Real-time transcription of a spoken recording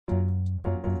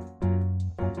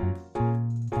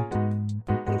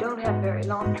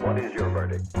not. What is your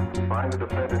verdict? Find the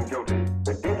defendant guilty.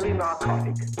 The deadly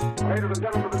narcotic. Ladies and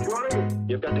gentlemen of the jury,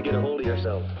 you've got to get a hold of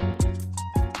yourself.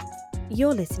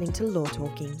 You're listening to Law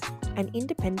Talking, an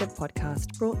independent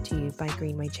podcast brought to you by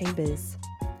Greenway Chambers.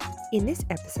 In this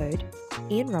episode,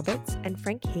 Ian Roberts and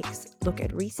Frank Hicks look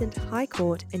at recent High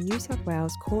Court and New South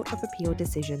Wales Court of Appeal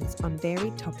decisions on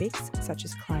varied topics such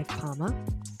as Clive Palmer,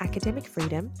 academic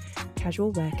freedom,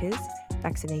 casual workers,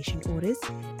 vaccination orders,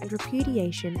 and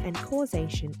repudiation and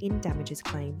causation in damages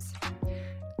claims.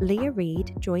 Leah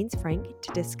Reid joins Frank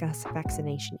to discuss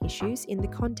vaccination issues in the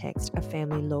context of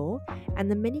family law and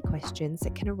the many questions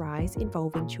that can arise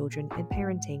involving children and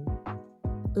parenting.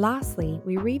 Lastly,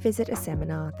 we revisit a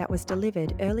seminar that was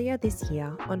delivered earlier this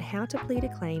year on how to plead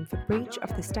a claim for breach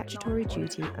of the statutory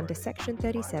duty under Section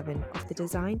 37 of the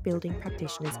Design Building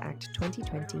Practitioners Act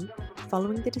 2020,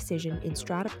 following the decision in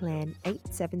Strata Plan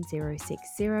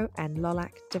 87060 and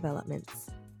LOLAC Developments.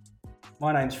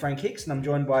 My name's Frank Hicks and I'm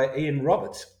joined by Ian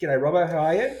Roberts. G'day, Robbo, how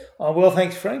are you? Oh, well,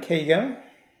 thanks, Frank. How you going?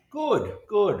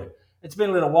 Good. It's been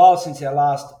a little while since our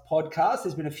last podcast.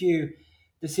 There's been a few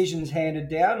decisions handed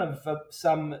down of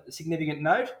some significant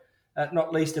note,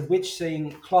 not least of which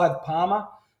seeing Clive Palmer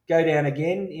go down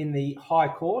again in the High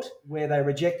Court, where they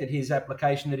rejected his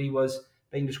application that he was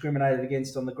being discriminated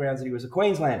against on the grounds that he was a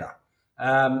Queenslander,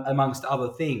 amongst other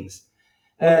things.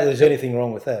 Not that there's anything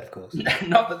wrong with that, of course.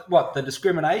 Not the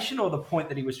discrimination or the point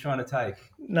that he was trying to take?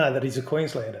 No, that he's a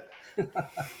Queenslander.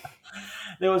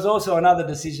 There was also another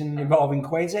decision involving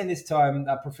Queensland, this time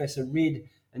Professor Ridd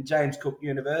and James Cook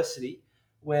University,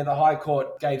 where the High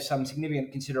Court gave some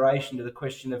significant consideration to the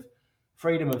question of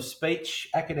freedom of speech,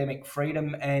 academic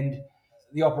freedom, and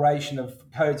the operation of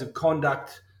codes of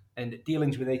conduct and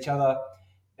dealings with each other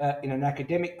in an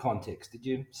academic context. Did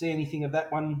you see anything of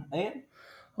that one, Ian?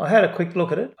 I had a quick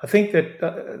look at it. I think that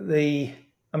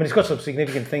it's got some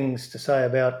significant things to say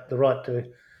about the right to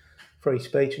free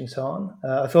speech and so on.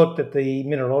 I thought that the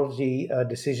mineralogy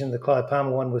decision, the Clive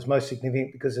Palmer one, was most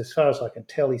significant because, as far as I can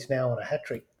tell, he's now on a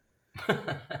hat-trick.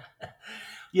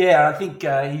 Yeah, I think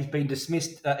he's been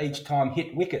dismissed each time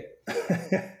hit wicket.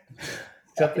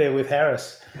 It's up there with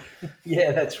Harris.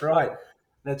 Yeah, that's right.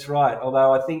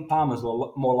 Although I think Palmer's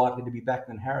more likely to be back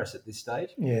than Harris at this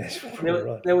stage. Yes,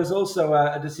 right. There was also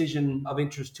a decision of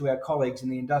interest to our colleagues in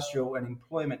the industrial and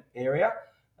employment area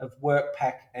of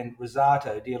WorkPac and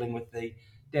Rosato, dealing with the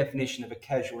definition of a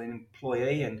casual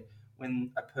employee and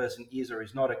when a person is or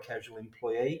is not a casual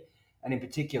employee, and in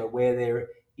particular where there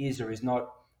is or is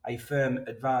not a firm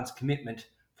advance commitment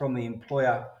from the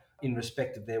employer in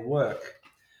respect of their work.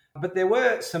 But there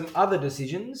were some other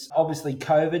decisions. Obviously,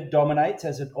 COVID dominates,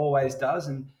 as it always does,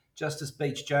 and Justice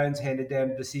Beech-Jones handed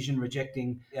down a decision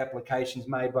rejecting the applications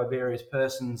made by various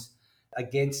persons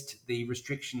against the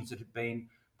restrictions that had been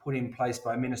put in place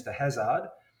by Minister Hazzard.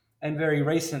 And very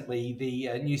recently,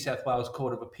 the New South Wales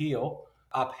Court of Appeal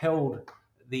upheld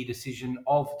the decision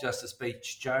of Justice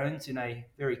Beech-Jones in a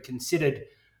very considered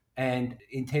and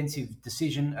intensive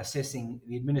decision assessing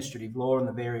the administrative law and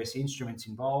the various instruments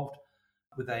involved,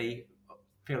 with a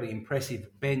fairly impressive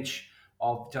bench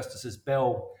of Justices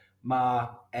Bell, Maher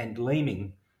and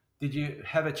Leeming. Did you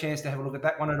have a chance to have a look at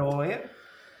that one at all, Ian?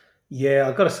 Yeah,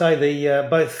 I've got to say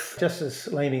both Justice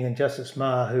Leeming and Justice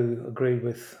Maher, who agreed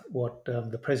with what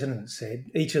the President said,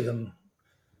 each of them,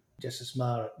 Justice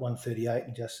Maher at 138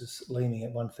 and Justice Leeming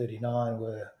at 139,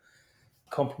 were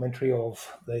complimentary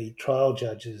of the trial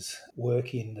judge's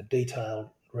work in the detailed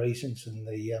reasons and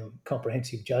the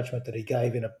comprehensive judgment that he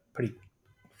gave in a pretty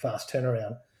fast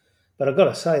turnaround. But I've got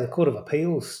to say, the Court of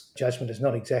Appeal's judgment is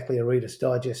not exactly a Reader's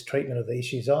Digest treatment of the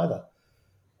issues either.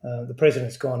 The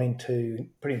President's gone into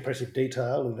pretty impressive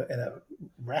detail and a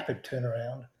rapid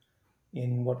turnaround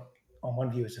in what, on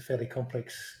one view, is a fairly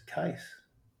complex case.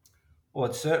 Well,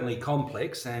 it's certainly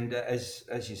complex, and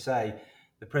as you say,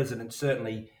 the President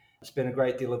certainly spent a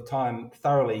great deal of time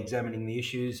thoroughly examining the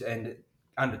issues and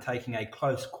undertaking a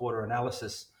close quarter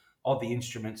analysis of the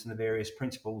instruments and the various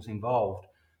principles involved.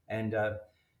 And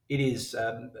it is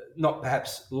not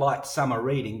perhaps light summer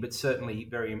reading, but certainly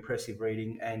very impressive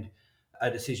reading, and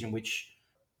a decision which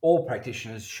all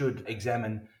practitioners should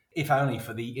examine, if only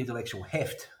for the intellectual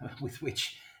heft with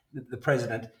which the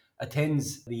President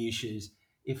attends the issues,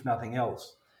 if nothing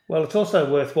else. Well, it's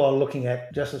also worthwhile looking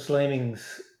at Justice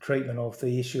Leeming's treatment of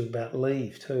the issue about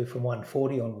leave too, from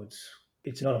 140 onwards.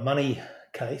 It's not a money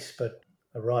case, but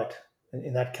a right,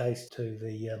 in that case, to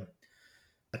the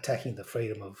attacking the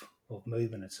freedom of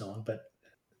movement and so on. But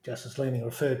Justice Leeming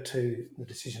referred to the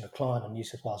decision of Klein and New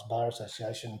South Wales Bar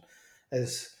Association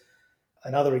as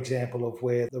another example of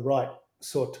where the right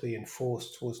sought to be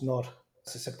enforced was not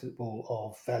susceptible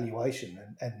of valuation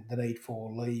and the need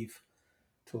for leave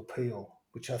to appeal,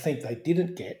 which I think they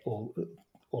didn't get or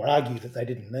argue that they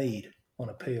didn't need on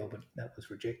appeal, but that was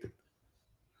rejected.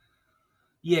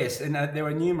 Yes, and there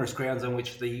are numerous grounds on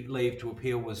which the leave to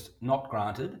appeal was not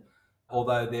granted,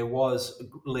 although there was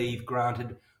leave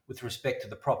granted with respect to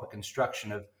the proper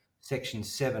construction of Section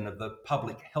 7 of the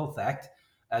Public Health Act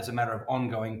as a matter of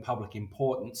ongoing public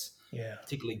importance,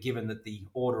 particularly given that the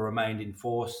order remained in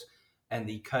force and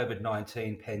the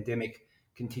COVID-19 pandemic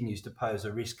continues to pose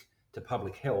a risk to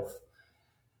public health.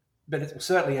 But it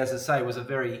certainly, as I say, was a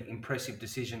very impressive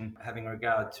decision having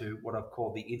regard to what I've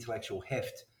called the intellectual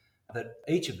heft that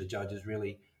each of the judges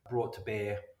really brought to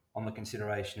bear on the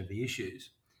consideration of the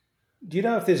issues. Do you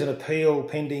know if there's an appeal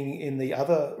pending in the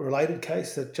other related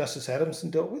case that Justice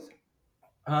Adamson dealt with?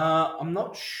 I'm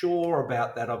not sure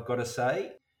about that, I've got to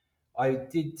say. I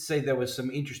did see there was some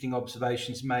interesting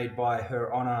observations made by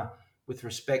Her Honour with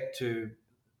respect to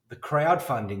the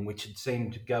crowdfunding, which had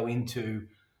seemed to go into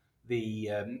the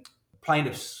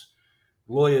plaintiffs'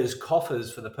 lawyers'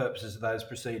 coffers for the purposes of those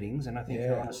proceedings. And I think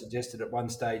Her Honour suggested at one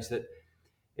stage that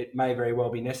it may very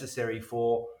well be necessary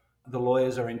for the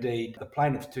lawyers or indeed the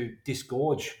plaintiffs to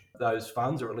disgorge those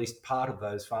funds, or at least part of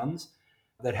those funds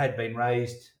that had been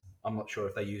raised. I'm not sure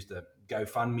if they used a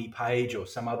GoFundMe page or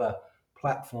some other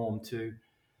platform to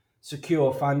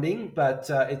secure funding, but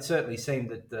it certainly seemed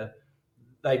that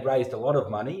they'd raised a lot of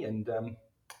money, and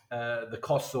the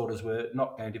cost orders were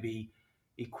not going to be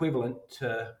equivalent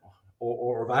to,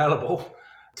 or available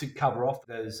to cover off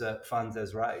those funds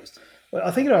as raised. Well,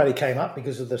 I think it only came up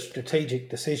because of the strategic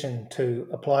decision to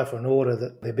apply for an order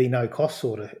that there be no cost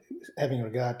order having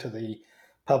regard to the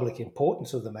public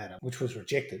importance of the matter, which was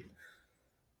rejected.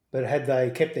 But had they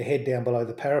kept their head down below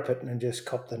the parapet and just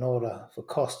copped an order for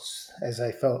costs as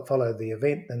they followed the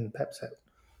event, then perhaps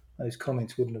those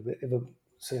comments wouldn't have ever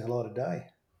seen a light of day.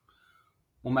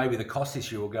 Well, maybe the cost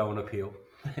issue will go on appeal.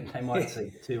 They might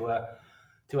seek to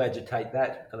agitate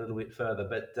that a little bit further.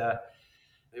 But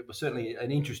it was certainly an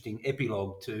interesting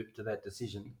epilogue to that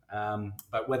decision.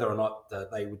 But whether or not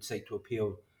they would seek to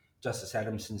appeal Justice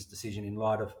Adamson's decision in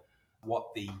light of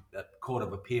what the Court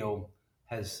of Appeal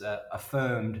has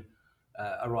affirmed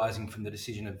arising from the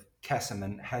decision of Cassim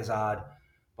and Hazard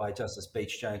by Justice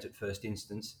Beach-Jones at first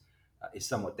instance is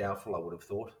somewhat doubtful, I would have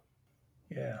thought.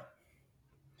 Yeah.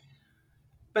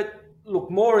 But look,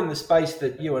 more in the space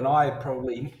that you and I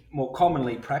probably more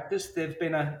commonly practice, there have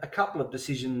been a couple of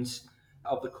decisions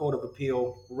of the Court of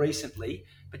Appeal recently,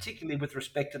 particularly with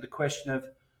respect to the question of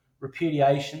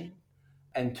repudiation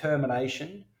and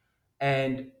termination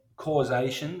and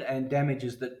causation and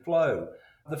damages that flow.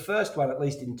 The first one, at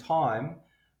least in time,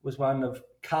 was one of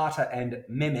Carter and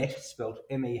Mehmet, spelled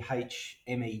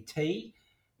M-E-H-M-E-T,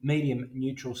 medium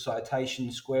neutral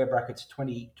citation, square brackets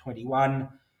 2021,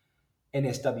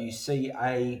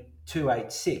 NSWCA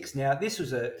 286. Now, this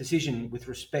was a decision with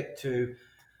respect to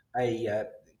a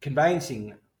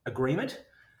conveyancing agreement,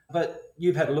 but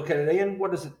you've had a look at it, Ian.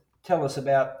 What does it tell us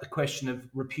about the question of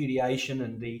repudiation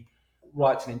and the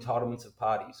rights and entitlements of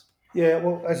parties? Yeah,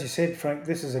 well, as you said, Frank,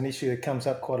 this is an issue that comes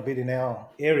up quite a bit in our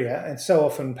area, and so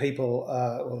often people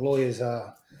or lawyers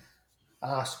are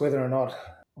asked whether or not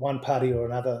one party or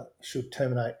another should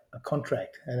terminate a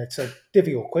contract, and it's a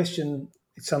difficult question.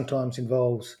 It sometimes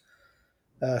involves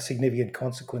significant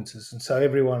consequences, and so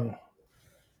everyone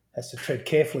has to tread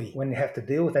carefully when you have to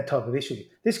deal with that type of issue.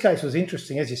 This case was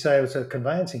interesting. As you say, it was a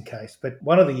conveyancing case, but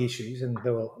one of the issues, and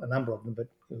there were a number of them, but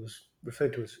it was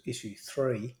referred to as issue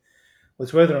 3,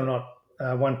 was whether or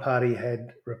not one party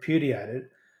had repudiated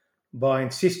by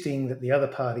insisting that the other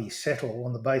party settle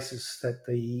on the basis that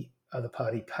the other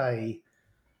party pay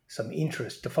some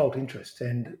interest, default interest.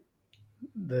 And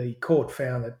the court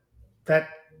found that that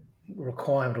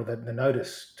requirement, or that the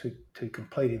notice to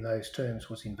complete in those terms,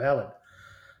 was invalid.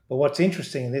 But what's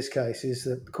interesting in this case is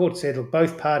that the court said that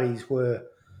both parties were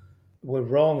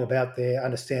wrong about their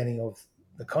understanding of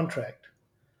the contract,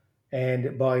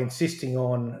 and by insisting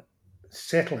on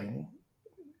settling,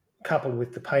 coupled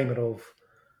with the payment of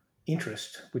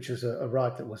interest, which is a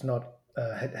right that was not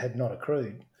had not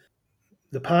accrued,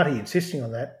 the party insisting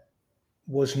on that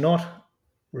was not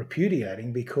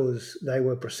repudiating because they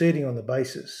were proceeding on the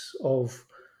basis of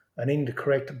an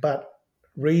incorrect but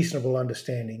reasonable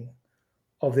understanding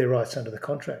of their rights under the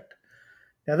contract.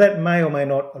 Now, that may or may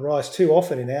not arise too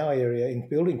often in our area in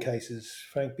building cases,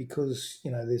 Frank, because,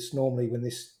 there's normally, when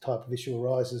this type of issue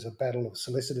arises, a battle of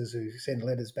solicitors who send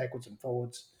letters backwards and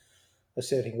forwards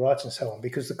asserting rights and so on.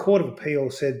 Because the Court of Appeal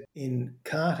said in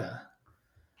Carter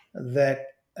that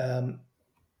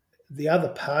the other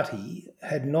party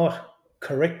had not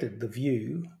corrected the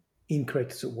view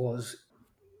incorrect as it was,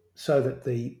 so that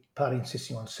the party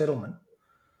insisting on settlement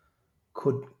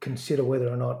could consider whether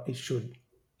or not it should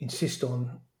insist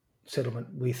on settlement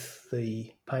with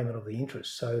the payment of the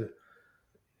interest. So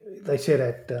they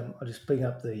said I'll just bring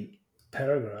up the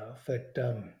paragraph at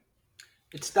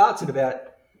It starts at about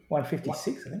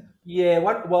 156, I think. Yeah,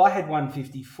 I had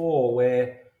 154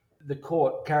 where the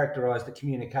court characterised the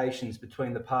communications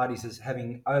between the parties as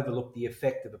having overlooked the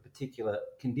effect of a particular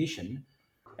condition.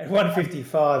 At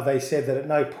 155, they said that at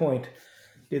no point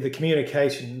did the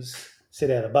communications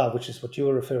set out above, which is what you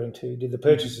were referring to, did the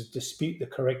purchasers dispute the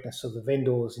correctness of the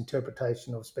vendor's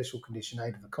interpretation of Special Condition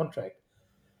 8 of the contract.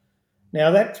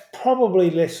 Now, that's probably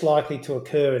less likely to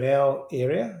occur in our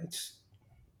area. It's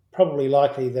probably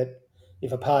likely that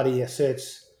if a party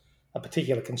asserts a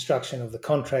particular construction of the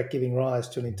contract giving rise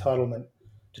to an entitlement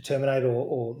to terminate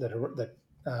or that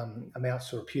amounts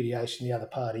to repudiation, the other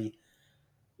party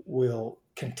will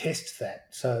contest that.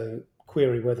 So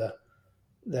query whether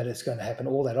that is going to happen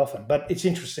all that often. But it's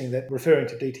interesting that, referring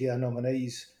to DTR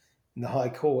nominees in the High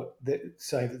Court, that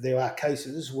say that there are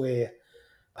cases where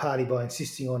a party, by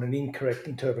insisting on an incorrect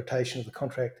interpretation of the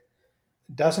contract,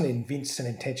 doesn't evince an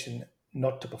intention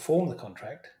not to perform the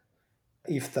contract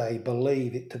if they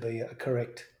believe it to be a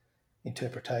correct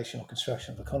interpretation or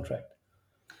construction of the contract.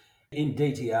 In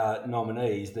DTR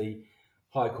nominees, the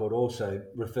High Court also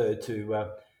referred to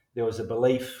there was a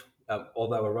belief,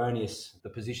 although erroneous, the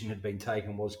position had been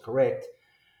taken was correct,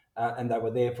 and they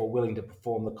were therefore willing to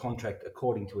perform the contract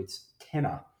according to its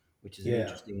tenor, which is an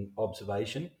interesting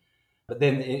observation. But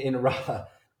then in a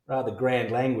rather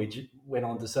grand language, went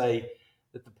on to say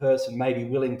that the person may be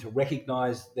willing to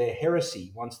recognise their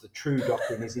heresy once the true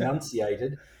doctrine is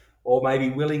enunciated, or may be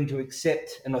willing to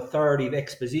accept an authoritative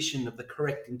exposition of the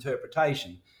correct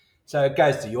interpretation. So it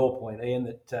goes to your point,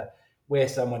 Ian, that where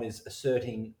someone is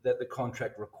asserting that the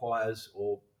contract requires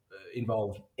or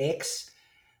involves X,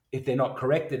 if they're not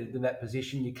corrected in that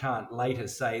position, you can't later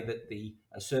say that the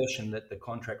assertion that the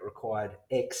contract required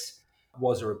X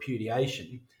was a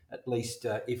repudiation, at least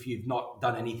if you've not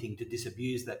done anything to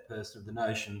disabuse that person of the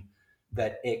notion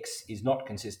that X is not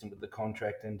consistent with the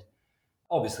contract. And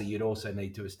obviously you'd also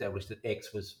need to establish that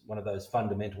X was one of those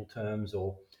fundamental terms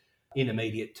or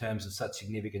intermediate terms of such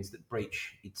significance that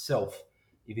breach itself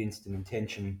evinced an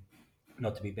intention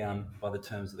not to be bound by the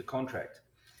terms of the contract.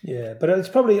 Yeah, but it's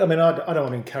probably, I mean, I don't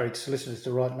want to encourage solicitors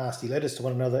to write nasty letters to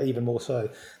one another, even more so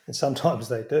than sometimes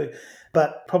they do,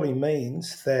 but probably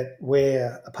means that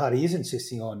where a party is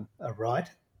insisting on a right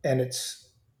and it's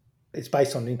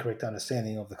based on an incorrect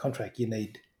understanding of the contract, you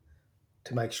need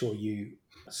to make sure you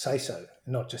say so,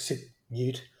 and not just sit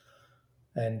mute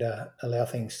and allow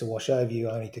things to wash over you,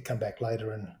 only to come back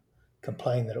later and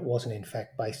complain that it wasn't in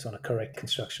fact based on a correct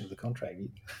construction of the contract.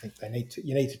 I think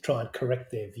you need to try and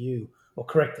correct their view or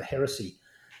correct the heresy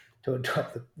to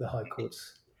adopt the High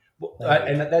Court's.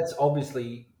 And that's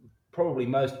obviously probably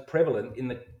most prevalent in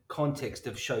the context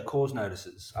of show cause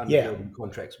notices under building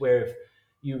contracts, where if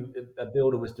a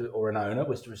builder or an owner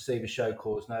was to receive a show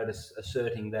cause notice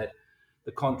asserting that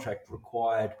the contract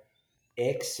required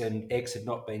X and X had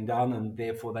not been done, and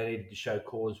therefore they needed to show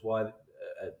cause why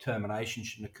a termination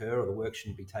shouldn't occur or the work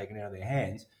shouldn't be taken out of their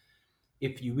hands.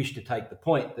 If you wish to take the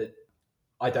point that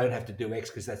I don't have to do X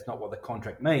because that's not what the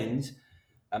contract means,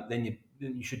 then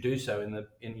you should do so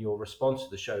in your response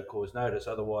to the show cause notice.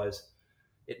 Otherwise,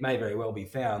 it may very well be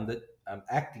found that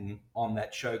acting on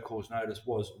that show cause notice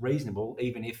was reasonable,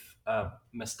 even if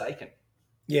mistaken.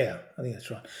 Yeah, I think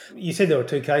that's right. You said there were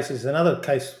two cases. Another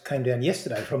case came down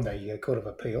yesterday from the Court of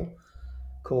Appeal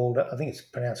called, I think it's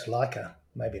pronounced Leica,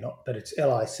 maybe not, but it's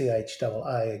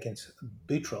LICHAA against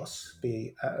Boutros,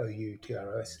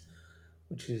 BOUTROS,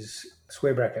 which is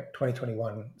square bracket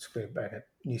 2021 square bracket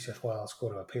New South Wales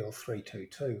Court of Appeal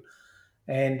 322.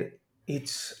 And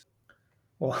it's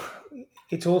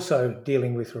also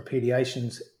dealing with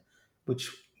repudiations,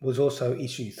 which was also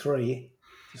issue 3,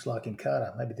 just like in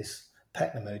Carter, maybe this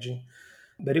pattern emerging,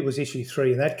 but it was issue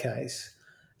 3 in that case.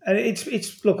 And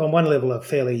it's look, on one level, a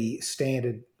fairly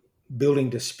standard building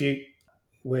dispute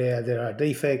where there are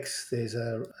defects, there's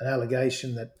an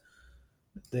allegation that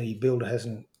the builder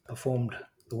hasn't performed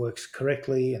the works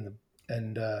correctly, and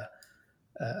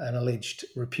an alleged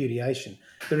repudiation.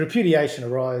 The repudiation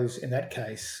arose in that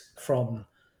case from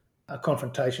a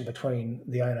confrontation between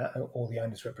the owner or the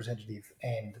owner's representative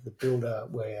and the builder,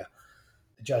 where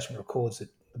the judgment records that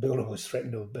the builder was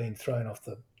threatened to have been thrown off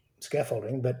the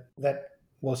scaffolding, but that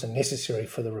wasn't necessary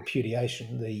for the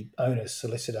repudiation. The owner's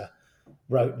solicitor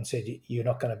wrote and said, you're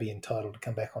not going to be entitled to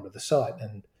come back onto the site.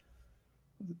 And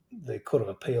the Court of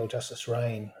Appeal, Justice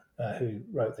Rain, who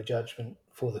wrote the judgment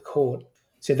for the court,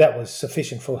 said that was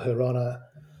sufficient for Her Honour.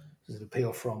 There's an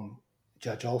appeal from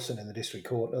Judge Olsen in the District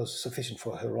Court. It was sufficient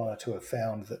for Her Honour to have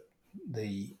found that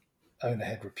the owner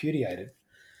had repudiated.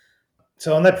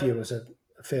 So on that view, it was a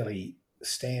fairly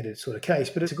standard sort of case,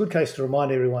 but it's a good case to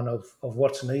remind everyone of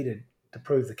what's needed to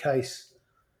prove the case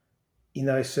in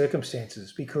those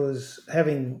circumstances, because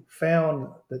having found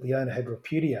that the owner had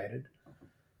repudiated,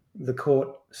 the court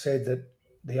said that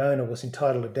the owner was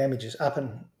entitled to damages up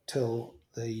until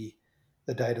the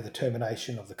date of the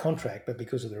termination of the contract, but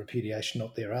because of the repudiation,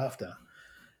 not thereafter.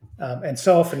 And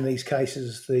so often in these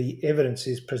cases, the evidence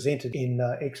is presented in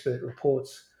expert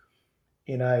reports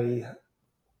in a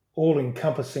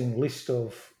all-encompassing list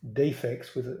of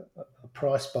defects with a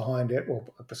price behind it, or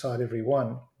beside every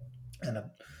one, and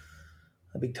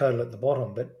a big total at the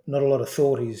bottom, but not a lot of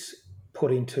thought is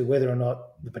put into whether or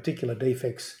not the particular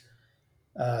defects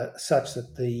are such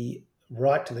that the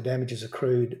right to the damages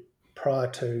accrued prior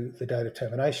to the date of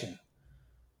termination,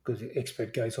 because the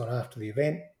expert goes on after the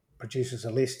event, produces a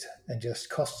list, and just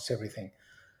costs everything.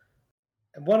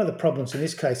 And one of the problems in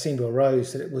this case seemed to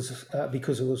arise that it was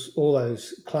because it was all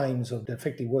those claims of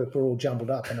defective work were all jumbled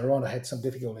up, and Her Honour had some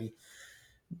difficulty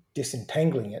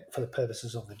disentangling it for the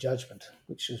purposes of the judgment,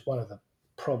 which is one of the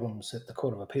problems that the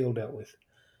Court of Appeal dealt with.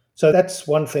 So that's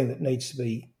one thing that needs to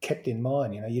be kept in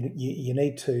mind. You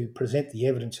need to present the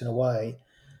evidence in a way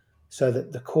so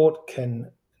that the court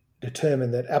can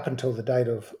determine that up until the date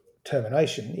of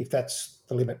termination, if that's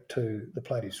the limit to the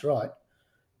plaintiff's right,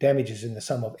 damages in the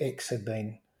sum of X had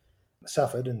been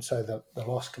suffered, and so the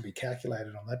loss can be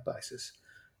calculated on that basis.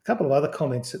 A couple of other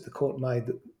comments that the court made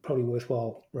that probably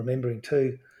worthwhile remembering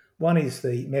too. One is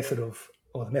the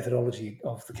methodology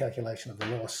of the calculation of the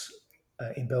loss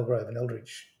in Belgrove and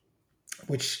Eldridge,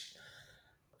 which,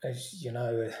 as you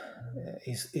know,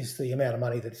 is the amount of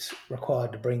money that's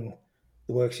required to bring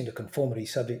the works into conformity,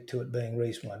 subject to it being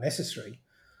reasonable and necessary.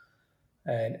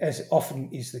 And as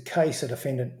often is the case, a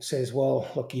defendant says, well,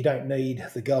 look, you don't need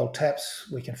the gold taps,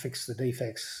 we can fix the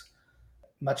defects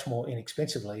much more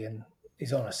inexpensively. And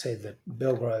His Honour said that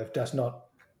Belgrove does not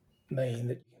mean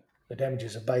that the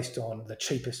damages are based on the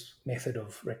cheapest method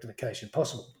of rectification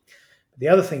possible. The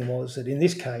other thing was that in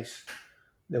this case,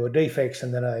 there were defects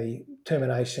and then a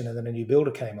termination and then a new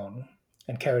builder came on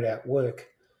and carried out work.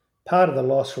 Part of the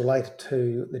loss related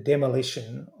to the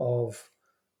demolition of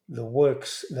the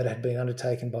works that had been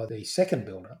undertaken by the second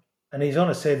builder. And His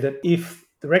Honour said that if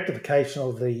the rectification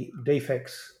of the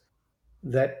defects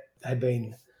that had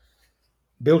been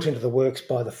built into the works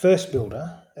by the first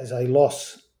builder as a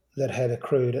loss that had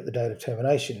accrued at the date of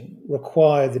termination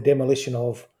required the demolition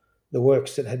of the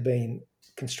works that had been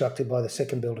constructed by the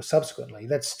second builder subsequently,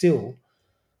 that's still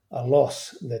a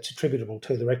loss that's attributable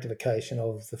to the rectification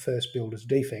of the first builder's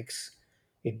defects,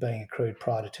 it being accrued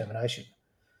prior to termination.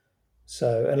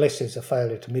 So unless there's a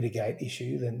failure to mitigate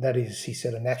issue, then that is, he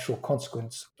said, a natural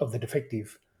consequence of the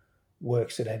defective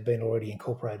works that had been already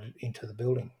incorporated into the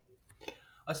building.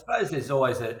 I suppose there's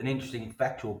always an interesting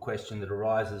factual question that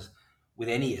arises with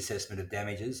any assessment of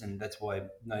damages, and that's why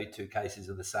no two cases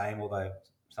are the same, although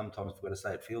sometimes we've got to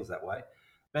say it feels that way.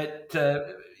 But,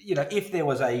 if there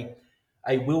was a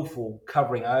willful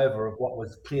covering over of what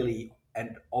was clearly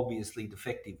and obviously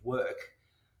defective work,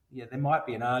 there might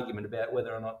be an argument about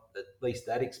whether or not at least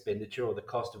that expenditure or the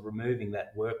cost of removing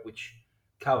that work, which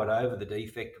covered over the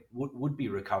defect, would be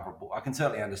recoverable. I can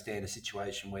certainly understand a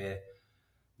situation where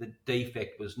the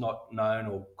defect was not known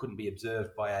or couldn't be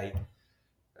observed by a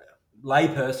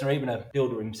layperson or even a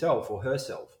builder himself or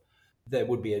herself. There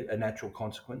would be a natural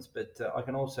consequence, but I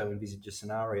can also envisage a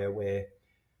scenario where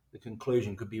the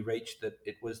conclusion could be reached that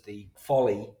it was the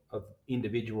folly of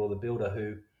individual, the builder,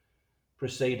 who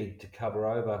proceeded to cover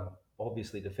over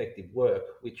obviously defective work,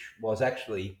 which was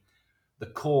actually the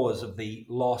cause of the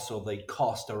loss or the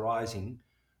cost arising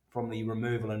from the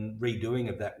removal and redoing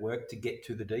of that work to get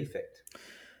to the defect.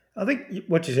 I think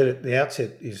what you said at the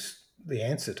outset is the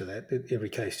answer to that. Every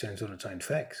case turns on its own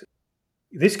facts.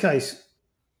 In this case,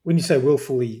 when you say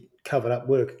willfully covered up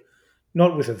work,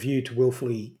 not with a view to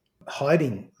willfully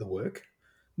hiding the work,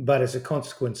 but as a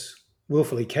consequence,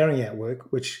 willfully carrying out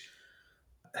work which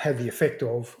had the effect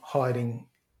of hiding,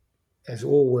 as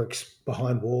all works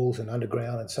behind walls and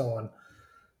underground and so on,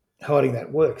 hiding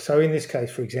that work. So in this case,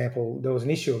 for example, there was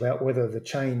an issue about whether the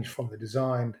change from the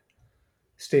designed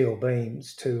steel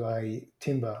beams to a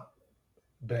timber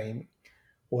beam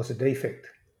was a defect.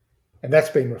 And that's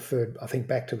been referred, I think,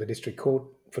 back to the district court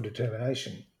for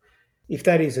determination. If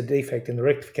that is a defect, and the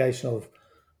rectification of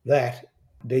that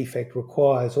defect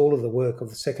requires all of the work of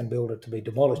the second builder to be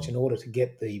demolished in order to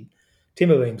get the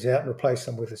timber beams out and replace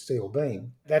them with a steel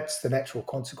beam. That's the natural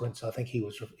consequence I think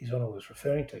His Honour was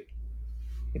referring to.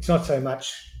 It's not so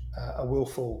much a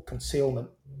willful concealment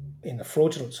in a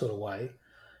fraudulent sort of way,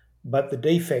 but the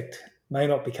defect may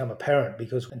not become apparent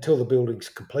because until the building's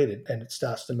completed and it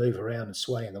starts to move around and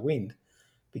sway in the wind,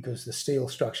 because the steel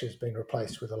structure has been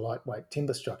replaced with a lightweight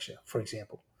timber structure, for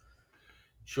example.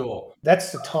 Sure.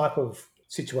 That's the type of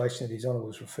situation that His Honour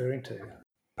was referring to.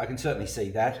 I can certainly see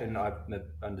that, and I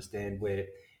understand where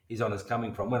His Honour's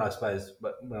coming from. When I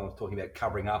was talking about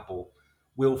covering up or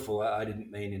willful, I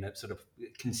didn't mean in a sort of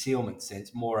concealment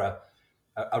sense, more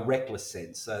a reckless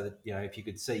sense, so that, if you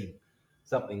could see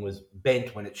something was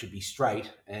bent when it should be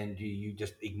straight and you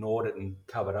just ignored it and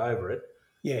covered over it,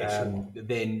 Sure.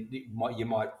 Then you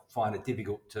might find it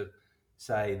difficult to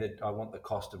say that I want the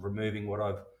cost of removing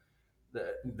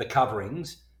the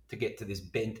coverings to get to this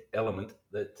bent element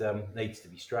that needs to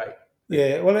be straight.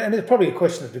 Yeah, well, and it's probably a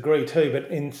question of degree too,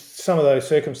 but in some of those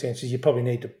circumstances, you probably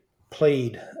need to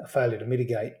plead a failure to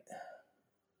mitigate.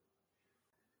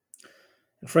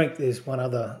 And Frank, there's one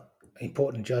other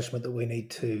important judgment that we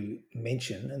need to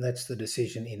mention, and that's the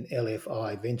decision in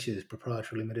LFI Ventures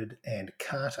Proprietary Limited and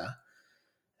Carter,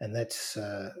 and that's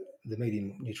the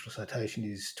medium neutral citation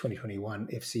is 2021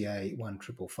 FCA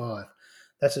 1555.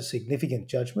 That's a significant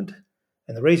judgment,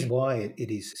 and the reason why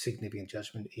it is significant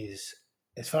judgment is,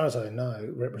 as far as I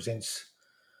know, represents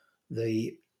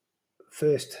the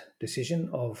first decision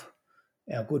of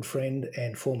our good friend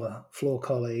and former floor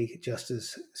colleague,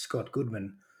 Justice Scott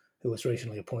Goodman, who was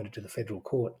recently appointed to the Federal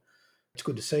Court. It's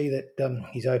good to see that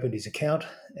he's opened his account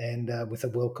and with a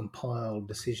well-compiled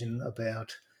decision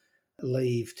about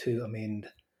leave to amend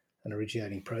an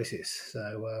originating process.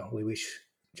 So we wish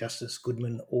Justice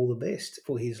Goodman all the best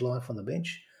for his life on the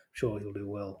bench. I'm sure he'll do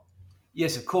well.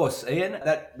 Yes, of course, Ian.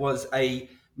 That was a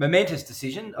momentous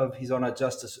decision of His Honour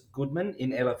Justice Goodman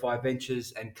in LFI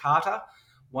Ventures and Carter,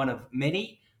 one of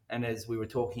many. And as we were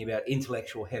talking about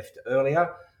intellectual heft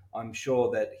earlier, I'm sure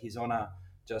that His Honour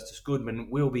Justice Goodman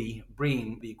will be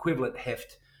bringing the equivalent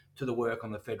heft to the work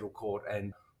on the Federal Court,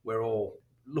 and we're all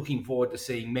looking forward to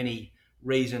seeing many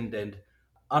reasoned and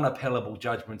unappellable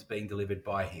judgments being delivered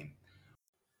by him.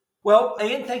 Well,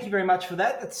 Ian, thank you very much for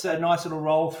that. That's a nice little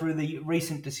roll through the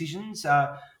recent decisions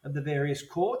of the various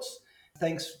courts.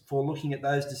 Thanks for looking at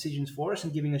those decisions for us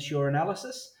and giving us your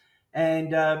analysis,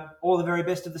 and all the very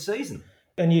best of the season.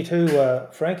 And you too,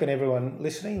 Frank, and everyone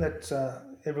listening.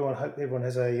 Hope everyone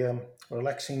has a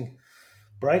relaxing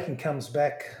break and comes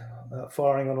back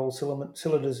firing on all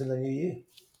cylinders in the new year.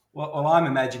 Well, I'm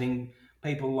imagining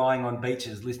people lying on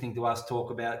beaches listening to us talk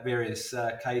about various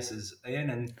cases, Ian,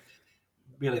 and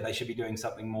really they should be doing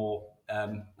something more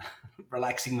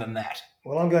relaxing than that.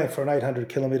 Well, I'm going for an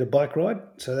 800-kilometre bike ride,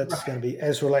 so that's going to be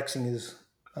as relaxing as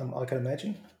I can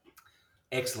imagine.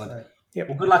 Excellent. Yep.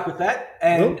 Well, good luck with that,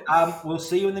 and we'll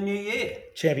see you in the new year.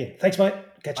 Champion. Thanks, mate.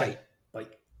 Catch you. Bye.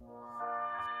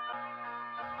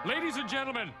 Ladies and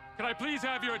gentlemen, can I please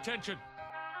have your attention?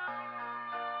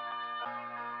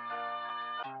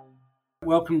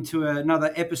 Welcome to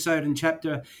another episode and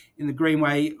chapter in the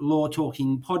Greenway Law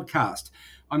Talking podcast.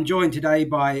 I'm joined today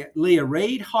by Leah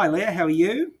Reid. Hi, Leah. How are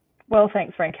you? Well,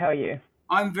 thanks, Frank. How are you?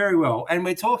 I'm very well. And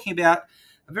we're talking about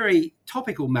a very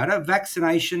topical matter,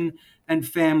 vaccination and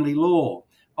family law.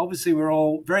 Obviously, we're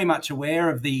all very much aware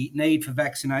of the need for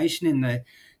vaccination in the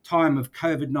time of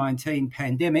COVID-19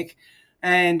 pandemic.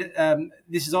 And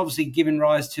this has obviously given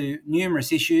rise to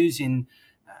numerous issues in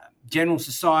general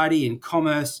society, in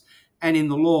commerce, and in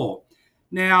the law.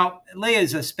 Now,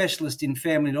 Leah's a specialist in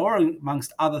family law,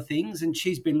 amongst other things, and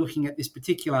she's been looking at this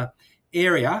particular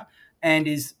area and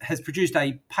has produced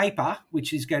a paper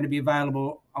which is going to be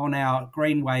available on our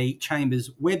Greenway Chambers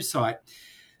website.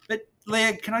 But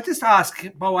Leah, can I just ask,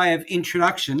 by way of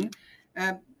introduction,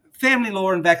 family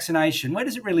law and vaccination, where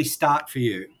does it really start for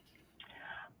you?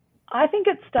 I think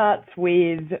it starts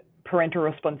with parental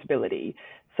responsibility.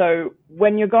 So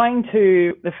when you're going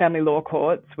to the family law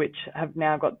courts, which have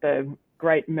now got the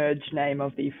great merged name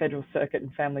of the Federal Circuit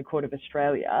and Family Court of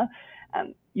Australia,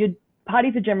 your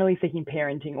parties are generally seeking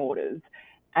parenting orders.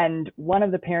 And one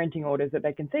of the parenting orders that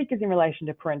they can seek is in relation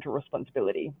to parental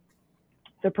responsibility.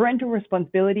 So parental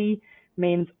responsibility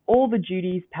means all the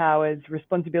duties, powers,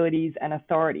 responsibilities, and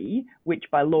authority which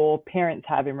by law parents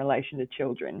have in relation to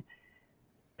children.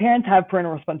 Parents have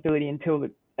parental responsibility until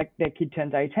their kid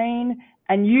turns 18,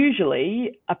 and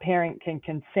usually a parent can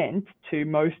consent to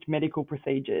most medical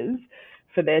procedures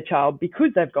for their child because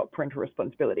they've got parental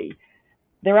responsibility.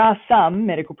 There are some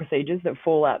medical procedures that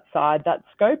fall outside that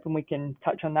scope, and we can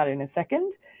touch on that in a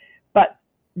second. But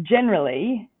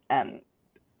generally,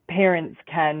 parents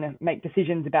can make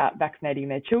decisions about vaccinating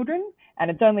their children,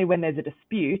 and it's only when there's a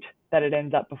dispute that it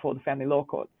ends up before the family law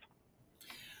courts.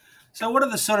 So what are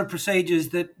the sort of procedures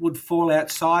that would fall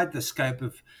outside the scope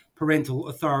of parental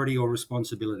authority or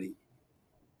responsibility?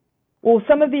 Well,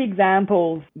 some of the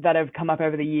examples that have come up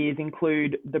over the years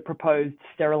include the proposed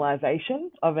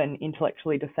sterilisation of an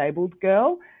intellectually disabled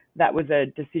girl. That was a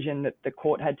decision that the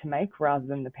court had to make rather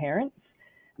than the parents.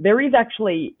 There is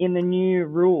actually, in the new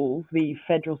rules, the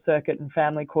Federal Circuit and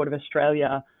Family Court of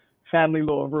Australia family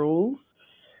law rules,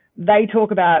 they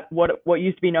talk about what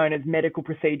used to be known as medical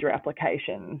procedure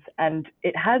applications. And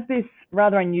it has this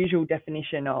rather unusual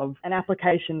definition of an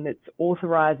application that's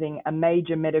authorising a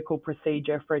major medical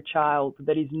procedure for a child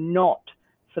that is not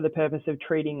for the purpose of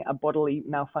treating a bodily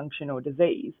malfunction or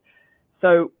disease.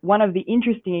 So one of the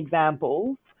interesting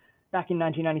examples, back in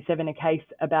 1997, a case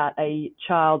about a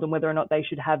child and whether or not they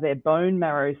should have their bone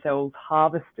marrow cells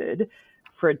harvested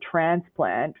for a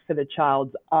transplant for the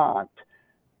child's aunt.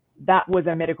 That was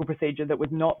a medical procedure that was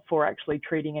not for actually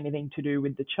treating anything to do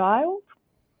with the child.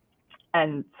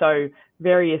 And so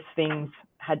various things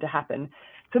had to happen.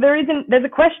 So there's a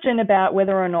question about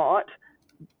whether or not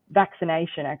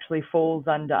vaccination actually falls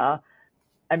under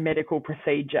a medical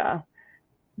procedure.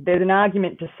 There's an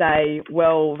argument to say,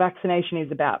 well, vaccination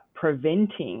is about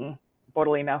preventing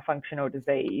bodily malfunction or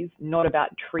disease, not about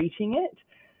treating it.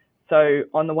 So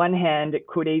on the one hand, it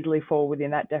could easily fall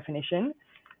within that definition.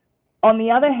 On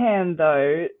the other hand,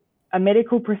 though, a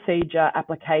medical procedure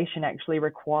application actually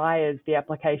requires the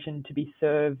application to be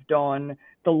served on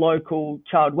the local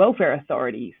child welfare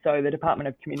authority, so the Department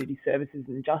of Community Services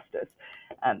and Justice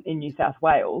in New South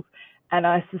Wales. And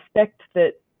I suspect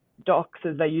that docs,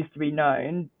 as they used to be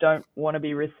known, don't want to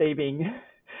be receiving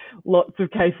lots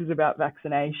of cases about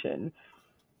vaccination.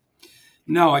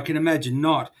 No, I can imagine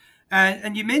not.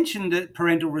 And you mentioned that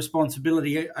parental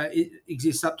responsibility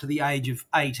exists up to the age of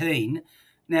 18.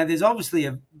 Now, there's obviously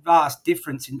a vast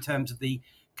difference in terms of the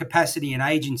capacity and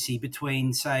agency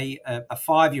between, say, a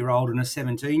 5-year-old and a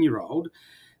 17-year-old.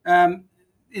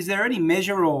 Is there any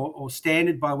measure or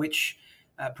standard by which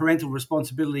parental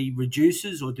responsibility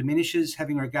reduces or diminishes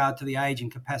having regard to the age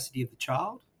and capacity of the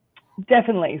child?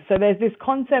 Definitely. So there's this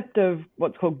concept of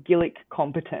what's called Gillick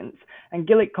competence. And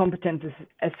Gillick competence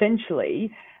is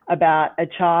essentially about a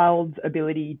child's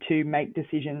ability to make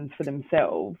decisions for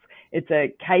themselves. It's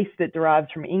a case that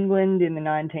derives from England in the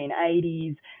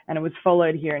 1980s, and it was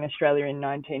followed here in Australia in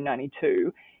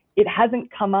 1992. It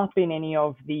hasn't come up in any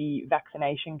of the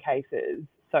vaccination cases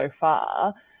so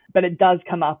far, but it does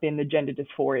come up in the gender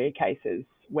dysphoria cases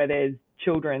where there's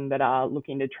children that are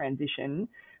looking to transition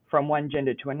from one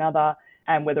gender to another,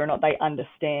 and whether or not they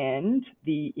understand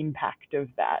the impact of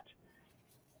that.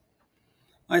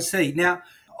 I see. Now,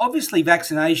 obviously,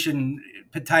 vaccination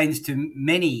pertains to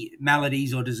many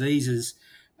maladies or diseases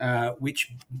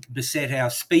which beset our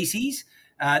species,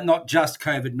 not just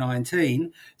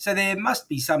COVID-19. So there must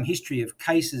be some history of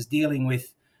cases dealing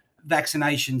with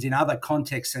vaccinations in other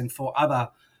contexts and for other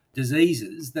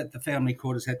diseases that the family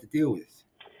court has had to deal with.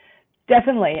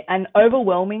 Definitely. And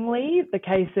overwhelmingly, the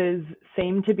cases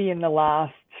seem to be in the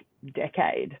last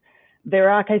decade. There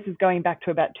are cases going back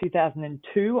to about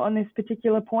 2002 on this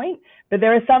particular point, but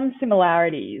there are some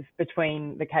similarities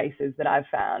between the cases that I've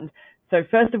found. So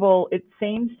first of all, it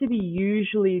seems to be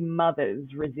usually mothers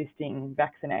resisting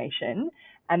vaccination,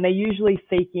 and they're usually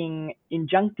seeking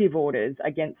injunctive orders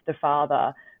against the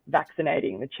father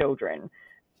vaccinating the children.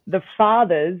 The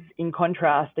fathers, in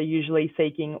contrast, are usually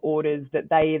seeking orders that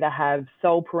they either have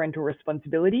sole parental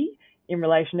responsibility in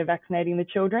relation to vaccinating the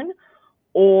children,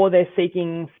 or they're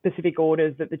seeking specific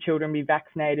orders that the children be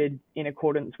vaccinated in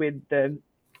accordance with the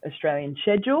Australian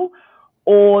schedule,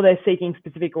 or they're seeking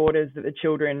specific orders that the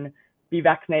children be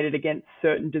vaccinated against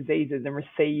certain diseases and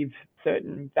receive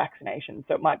certain vaccinations.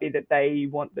 So it might be that they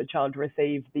want the child to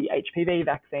receive the HPV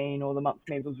vaccine or the mumps,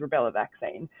 measles, rubella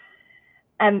vaccine.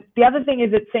 And the other thing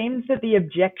is, it seems that the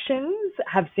objections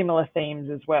have similar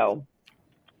themes as well.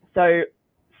 So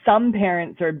some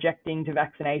parents are objecting to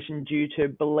vaccination due to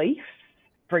beliefs.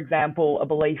 For example, a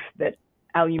belief that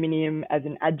aluminium as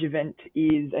an adjuvant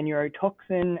is a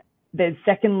neurotoxin. There's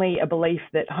secondly a belief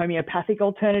that homeopathic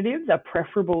alternatives are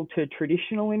preferable to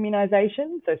traditional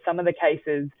immunisation. So some of the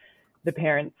cases, the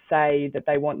parents say that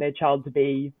they want their child to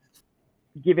be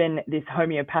given this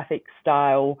homeopathic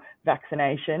style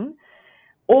vaccination.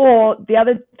 Or the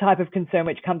other type of concern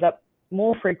which comes up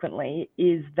more frequently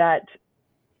is that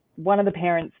one of the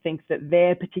parents thinks that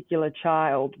their particular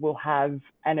child will have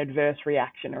an adverse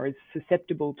reaction or is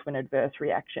susceptible to an adverse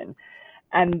reaction.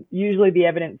 And usually the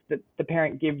evidence that the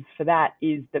parent gives for that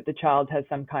is that the child has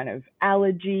some kind of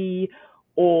allergy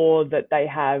or that they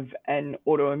have an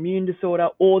autoimmune disorder,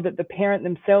 or that the parent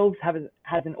themselves has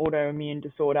an autoimmune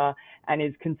disorder and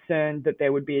is concerned that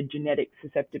there would be a genetic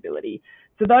susceptibility.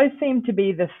 So those seem to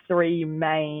be the three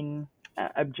main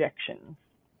objections.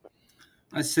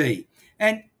 I see.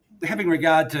 And having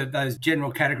regard to those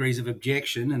general categories of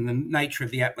objection and the nature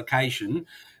of the application,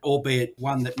 albeit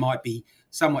one that might be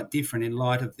somewhat different in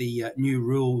light of the new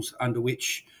rules under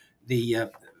which the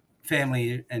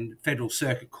Family and Federal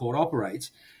Circuit Court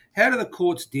operates, how do the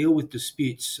courts deal with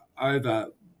disputes over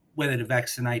whether to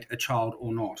vaccinate a child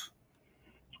or not?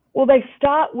 Well, they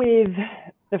start with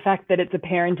the fact that it's a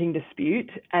parenting dispute,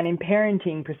 and in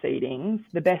parenting proceedings,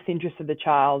 the best interests of the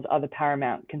child are the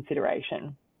paramount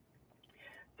consideration.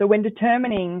 So when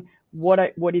determining what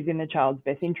is in the child's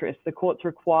best interest, the court's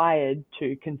required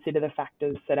to consider the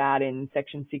factors set out in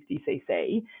Section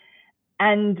 60cc.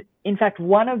 And in fact,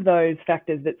 one of those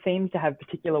factors that seems to have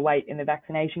particular weight in the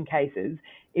vaccination cases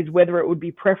is whether it would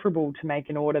be preferable to make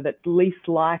an order that's least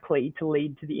likely to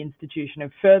lead to the institution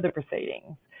of further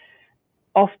proceedings.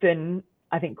 Often,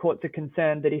 I think courts are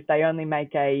concerned that if they only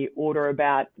make a order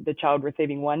about the child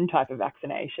receiving one type of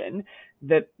vaccination,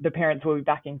 that the parents will be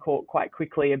back in court quite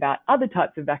quickly about other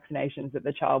types of vaccinations that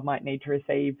the child might need to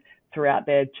receive throughout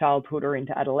their childhood or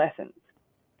into adolescence.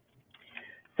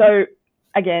 So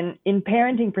again, in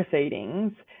parenting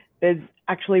proceedings, there's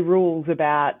actually rules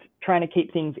about trying to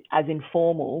keep things as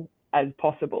informal as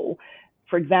possible.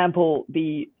 For example,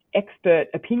 the expert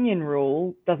opinion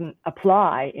rule doesn't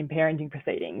apply in parenting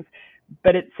proceedings,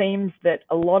 but it seems that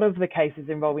a lot of the cases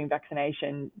involving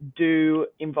vaccination do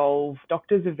involve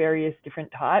doctors of various different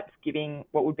types giving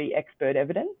what would be expert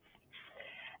evidence.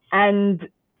 And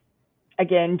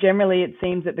again, generally it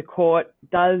seems that the court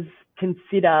does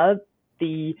consider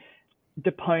the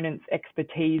deponent's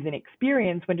expertise and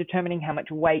experience when determining how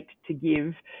much weight to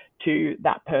give to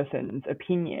that person's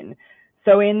opinion.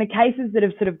 So in the cases that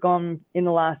have sort of gone in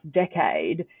the last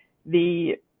decade,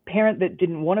 the parent that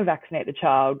didn't want to vaccinate the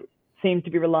child seems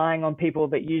to be relying on people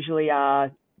that usually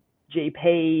are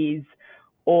GPs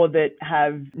or that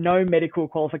have no medical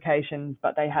qualifications,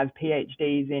 but they have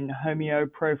PhDs in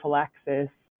homeoprophylaxis.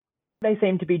 They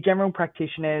seem to be general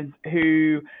practitioners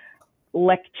who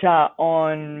lecture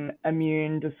on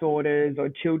immune disorders or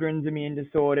children's immune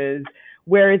disorders,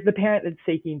 whereas the parent that's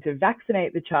seeking to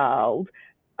vaccinate the child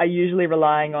are usually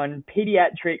relying on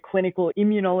pediatric clinical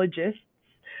immunologists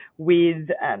with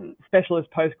specialist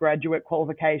postgraduate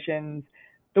qualifications.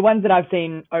 The ones that I've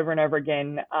seen over and over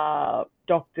again are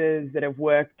doctors that have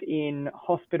worked in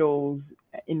hospitals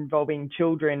involving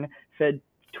children for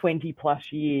 20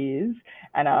 plus years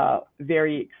and are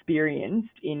very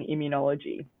experienced in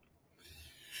immunology.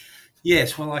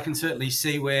 Yes, well, I can certainly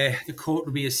see where the court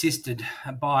would be assisted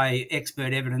by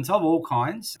expert evidence of all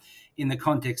kinds in the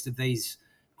context of these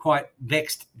quite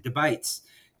vexed debates.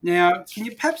 Now, can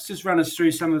you perhaps just run us through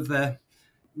some of the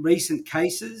recent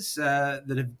cases that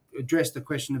have addressed the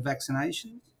question of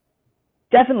vaccinations?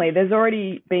 Definitely. There's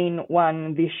already been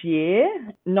one this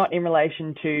year, not in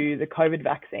relation to the COVID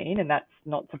vaccine, and that's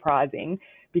not surprising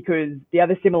because the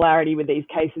other similarity with these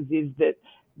cases is that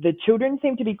the children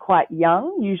seem to be quite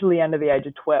young, usually under the age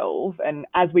of 12. And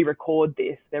as we record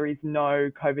this, there is no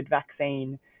COVID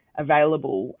vaccine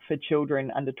available for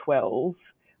children under 12,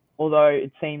 although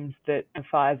it seems that the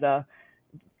Pfizer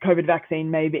COVID vaccine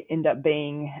may end up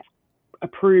being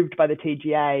approved by the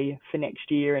TGA for next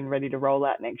year and ready to roll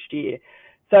out next year.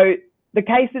 So the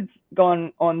case that's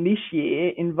gone on this year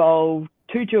involved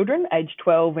two children, aged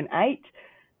 12 and 8.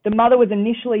 The mother was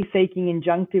initially seeking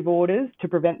injunctive orders to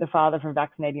prevent the father from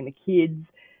vaccinating the kids.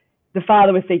 The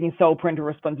father was seeking sole parental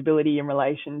responsibility in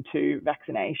relation to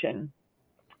vaccination.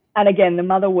 And again, the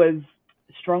mother was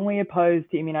strongly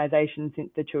opposed to immunisation since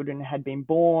the children had been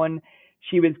born.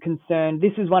 She was concerned,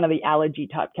 this was one of the allergy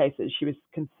type cases, she was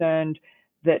concerned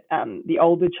that the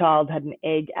older child had an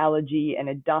egg allergy and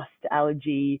a dust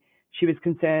allergy. She was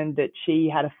concerned that she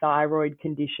had a thyroid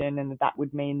condition and that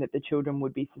would mean that the children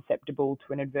would be susceptible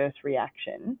to an adverse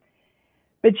reaction.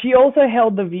 But she also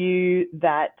held the view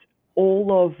that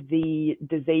all of the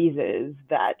diseases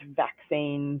that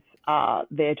vaccines are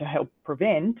there to help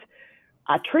prevent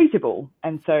are treatable.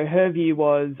 And so her view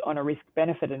was, on a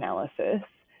risk-benefit analysis,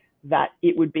 that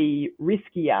it would be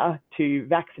riskier to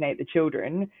vaccinate the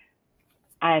children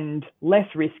and less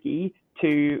risky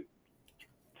to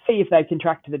see if they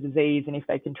contracted the disease, and if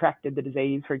they contracted the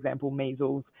disease, for example,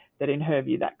 measles, that in her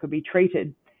view that could be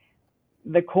treated.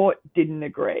 The court didn't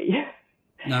agree.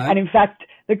 No. And in fact,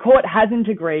 the court hasn't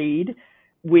agreed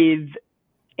with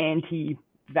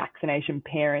anti-vaccination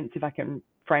parents, if I can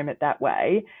frame it that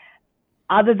way,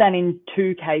 other than in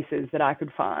two cases that I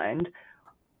could find.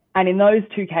 And in those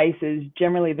two cases,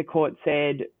 generally the court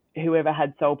said whoever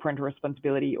had sole parental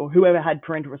responsibility or whoever had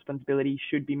parental responsibility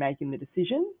should be making the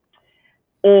decision,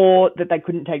 or that they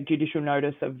couldn't take judicial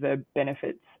notice of the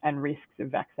benefits and risks of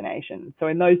vaccination. So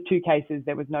in those two cases,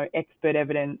 there was no expert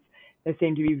evidence. There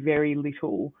seemed to be very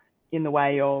little in the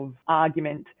way of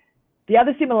argument. The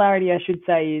other similarity I should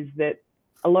say is that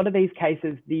a lot of these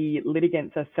cases, the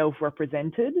litigants are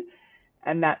self-represented,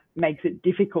 and that makes it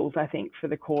difficult, I think, for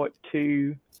the court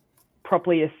to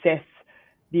properly assess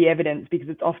the evidence because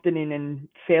it's often in a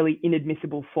fairly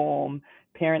inadmissible form.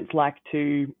 Parents like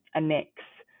to annex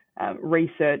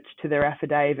research to their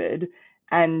affidavit.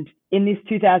 And in this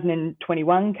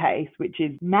 2021 case, which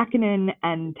is Mackinnon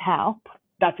and Taup,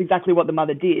 that's exactly what the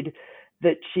mother did,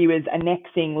 that she was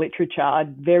annexing literature,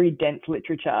 very dense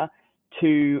literature,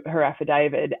 to her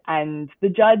affidavit. And the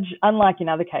judge, unlike in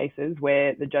other cases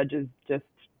where the judges just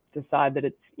decide that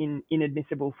it's in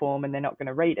inadmissible form and they're not going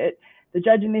to read it, the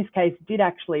judge in this case did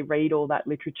actually read all that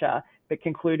literature, but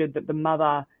concluded that the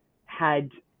mother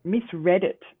had misread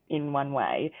it in one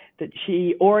way, that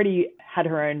she already had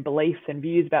her own beliefs and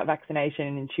views about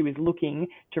vaccination and she was looking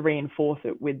to reinforce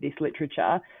it with this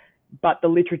literature, but the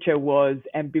literature was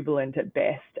ambivalent at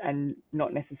best and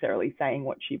not necessarily saying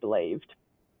what she believed.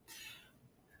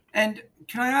 And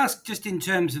can I ask, just in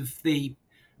terms of the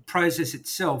process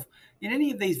itself, in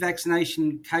any of these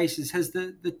vaccination cases, has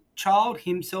the child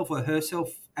himself or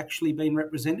herself actually been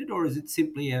represented, or is it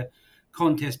simply a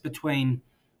contest between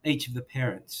each of the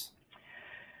parents?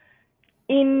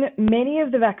 In many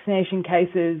of the vaccination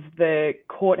cases, the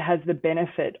court has the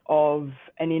benefit of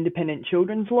an independent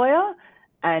children's lawyer.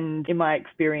 And in my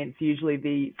experience, usually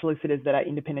the solicitors that are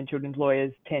independent children's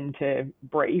lawyers tend to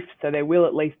brief. So there will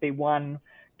at least be one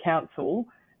counsel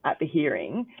at the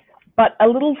hearing. But a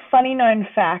little funny known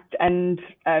fact and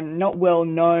not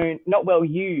well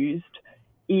used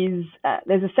is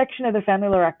there's a section of the Family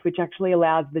Law Act which actually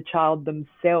allows the child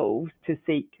themselves to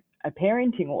seek a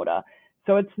parenting order.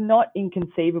 So it's not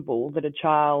inconceivable that a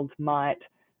child might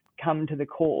come to the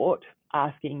court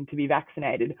asking to be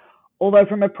vaccinated. Although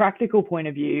from a practical point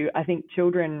of view, I think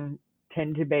children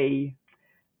tend to be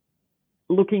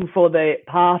looking for the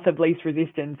path of least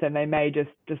resistance, and they may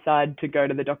just decide to go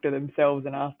to the doctor themselves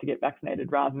and ask to get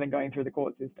vaccinated rather than going through the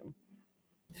court system.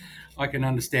 I can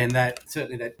understand that.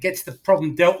 Certainly that gets the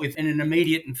problem dealt with in an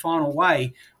immediate and final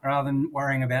way rather than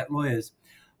worrying about lawyers.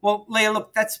 Well, Leah,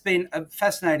 look, that's been a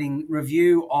fascinating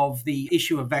review of the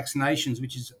issue of vaccinations,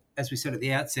 which is, as we said at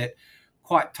the outset,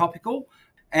 quite topical.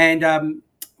 And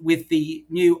with the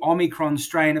new Omicron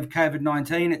strain of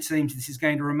COVID-19, it seems this is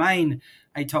going to remain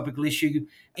a topical issue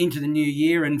into the new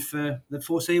year and for the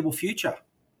foreseeable future.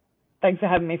 Thanks for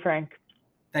having me, Frank.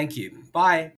 Thank you.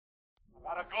 Bye.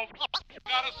 Gotta go,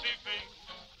 gotta see things,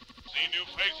 see new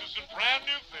faces and brand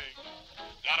new things.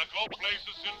 Gotta go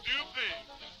places and do things,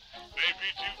 maybe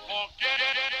to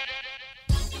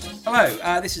forget.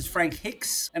 Hello, this is Frank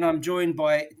Hicks, and I'm joined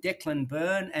by Declan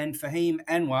Byrne and Fahim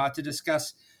Anwar to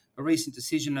discuss a recent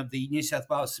decision of the New South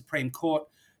Wales Supreme Court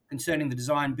concerning the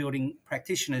Design Building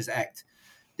Practitioners Act.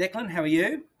 Declan, how are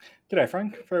you? G'day,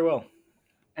 Frank. Very well.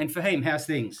 And Fahim, how's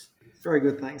things? Very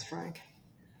good, thanks, Frank.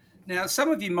 Now, some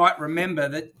of you might remember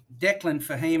that Declan,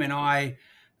 Fahim and I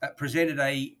presented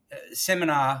a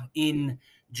seminar in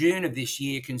June of this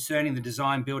year concerning the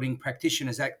Design Building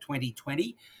Practitioners Act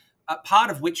 2020,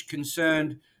 part of which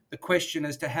concerned the question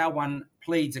as to how one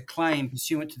pleads a claim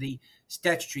pursuant to the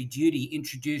statutory duty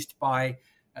introduced by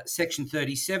Section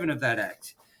 37 of that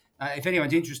Act. If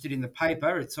anyone's interested in the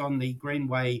paper, it's on the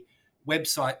Greenway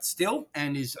website still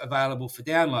and is available for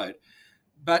download.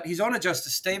 But His Honour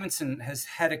Justice Stevenson has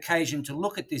had occasion to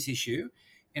look at this issue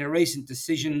in a recent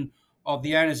decision of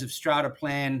the owners of Strata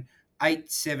Plan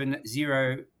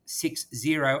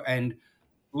 87060 and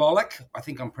LOLAC, I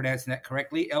think I'm pronouncing that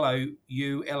correctly,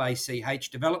 LOULACH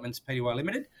Developments Pty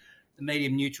Limited, the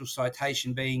medium neutral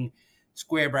citation being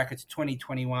square brackets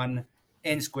 2021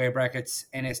 N square brackets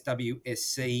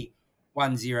NSWSC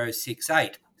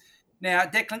 1068. Now,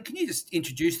 Declan, can you just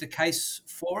introduce the case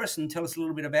for us and tell us a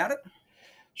little bit about it?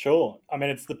 Sure. I mean,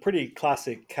 it's the pretty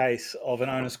classic case of an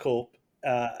owner's corp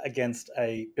against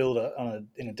a builder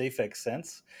in a defect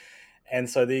sense. And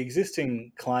so the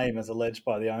existing claim as alleged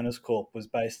by the owner's corp was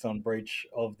based on breach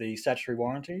of the statutory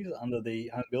warranties under the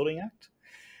Home Building Act.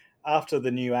 After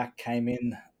the new act came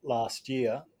in last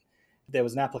year, there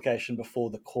was an application before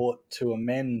the court to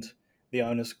amend the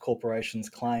owner's corporation's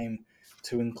claim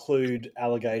to include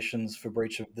allegations for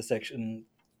breach of the Section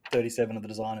 37 of the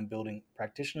Design and Building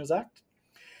Practitioners Act.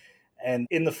 And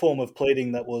in the form of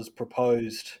pleading that was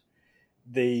proposed,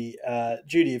 the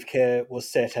duty of care was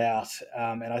set out,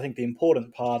 and I think the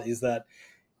important part is that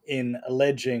in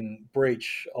alleging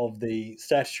breach of the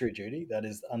statutory duty, that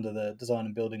is under the Design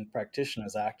and Building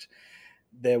Practitioners Act,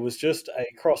 there was just a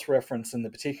cross-reference in the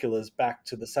particulars back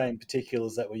to the same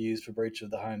particulars that were used for breach of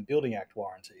the Home Building Act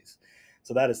warranties.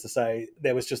 So that is to say,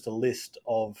 there was just a list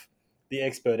of the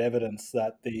expert evidence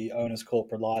that the Owners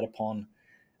Corp relied upon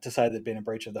to say there'd been a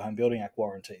breach of the Home Building Act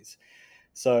warranties.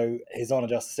 So His Honour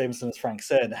Justice Stevenson, as Frank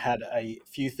said, had a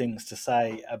few things to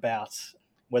say about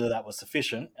whether that was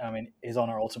sufficient. I mean, His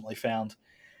Honour ultimately found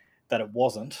that it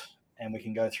wasn't, and we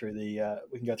can go through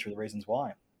the reasons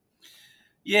why.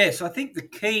 Yes, I think the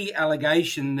key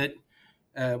allegation that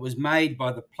was made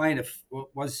by the plaintiff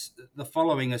was the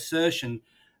following assertion: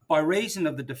 by reason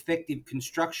of the defective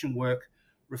construction work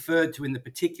referred to in the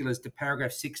particulars to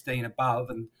paragraph 16 above,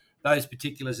 and those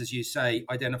particulars, as you say,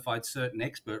 identified certain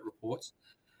expert reports,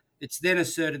 it's then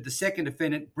asserted the second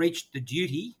defendant breached the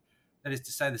duty, that is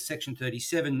to say the Section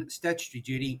 37 statutory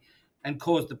duty, and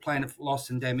caused the plaintiff loss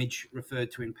and damage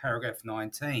referred to in paragraph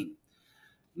 19.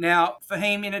 Now,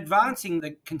 Fahim, in advancing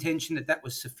the contention that that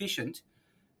was sufficient,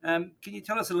 can you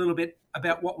tell us a little bit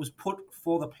about what was put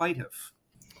for the plaintiff?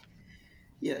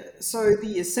 Yeah, so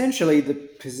essentially the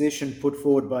position put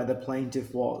forward by the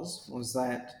plaintiff was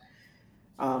that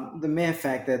the mere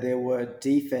fact that there were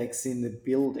defects in the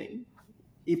building,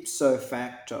 ipso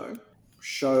facto,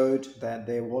 showed that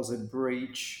there was a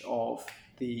breach of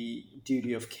the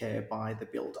duty of care by the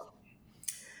builder.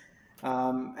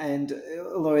 And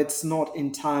although it's not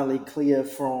entirely clear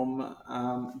from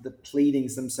the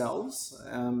pleadings themselves,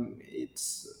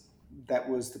 that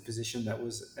was the position that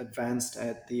was advanced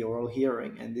at the oral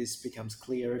hearing, and this becomes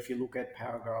clear if you look at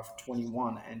paragraph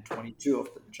 21 and 22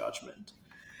 of the judgment.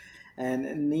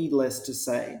 And needless to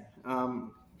say,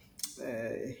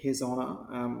 His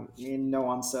Honour, in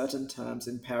no uncertain terms,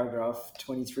 in paragraph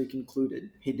 23 concluded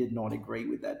he did not agree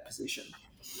with that position.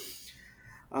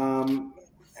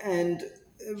 And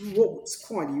what's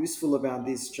quite useful about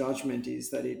this judgment is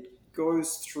that it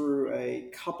goes through a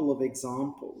couple of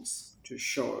examples to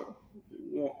show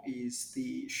what is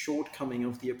the shortcoming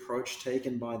of the approach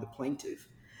taken by the plaintiff.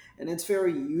 And it's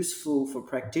very useful for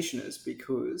practitioners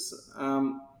because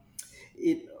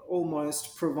it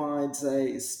almost provides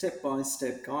a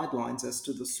step-by-step guidelines as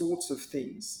to the sorts of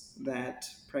things that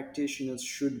practitioners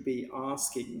should be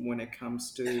asking when it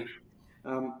comes to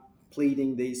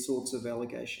pleading these sorts of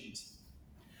allegations.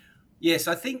 Yes,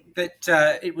 I think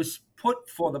that it was put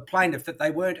for the plaintiff that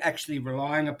they weren't actually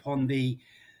relying upon the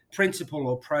principle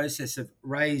or process of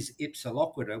res ipsa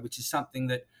loquitur, which is something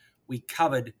that we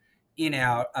covered in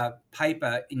our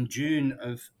paper in June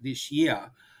of this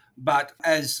year. But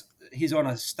as His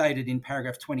Honour stated in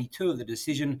paragraph 22 of the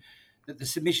decision, that the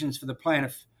submissions for the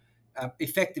plaintiff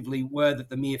effectively were that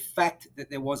the mere fact that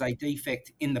there was a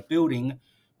defect in the building,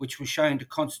 which was shown to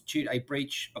constitute a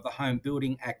breach of the Home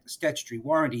Building Act statutory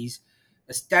warranties,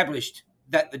 established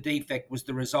that the defect was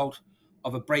the result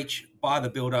of a breach by the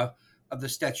builder of the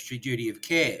statutory duty of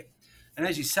care. And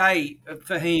as you say,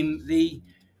 Fahim,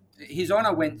 His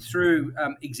Honour went through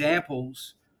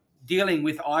examples dealing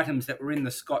with items that were in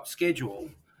the Scott schedule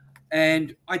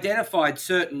and identified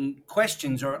certain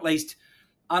questions, or at least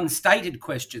unstated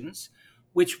questions,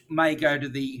 which may go to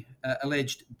the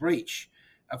alleged breach.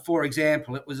 For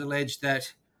example, it was alleged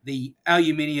that the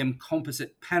aluminium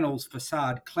composite panels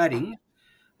facade cladding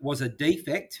was a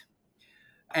defect,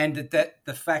 and that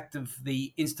the fact of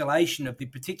the installation of the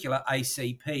particular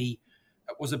ACP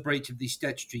was a breach of the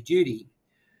statutory duty.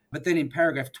 But then in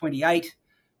paragraph 28,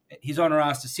 His Honour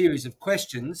asked a series of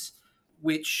questions,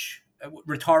 which,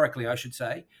 rhetorically I should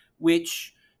say,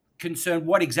 which concern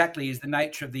what exactly is the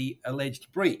nature of the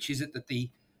alleged breach. Is it that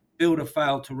the builder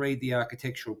failed to read the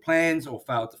architectural plans or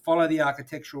failed to follow the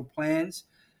architectural plans?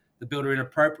 The builder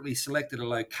inappropriately selected a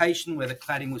location where the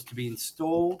cladding was to be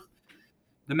installed.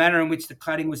 The manner in which the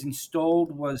cladding was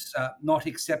installed was not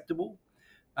acceptable.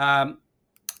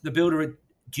 The builder had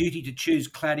duty to choose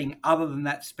cladding other than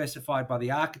that specified by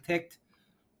the architect,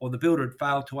 or the builder had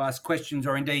failed to ask questions,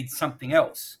 or indeed something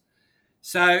else.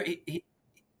 So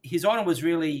His Honour was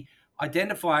really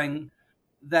identifying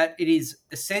that it is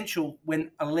essential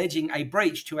when alleging a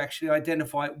breach to actually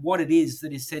identify what it is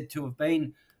that is said to have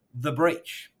been the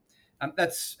breach.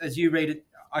 That's, as you read it,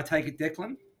 I take it,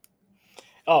 Declan?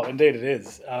 Oh, indeed it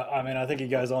is. I think he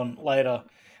goes on later,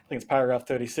 I think it's paragraph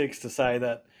 36, to say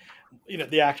that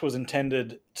the Act was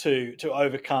intended to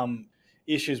overcome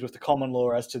issues with the common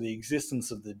law as to the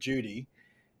existence of the duty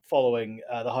following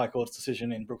the High Court's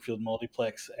decision in Brookfield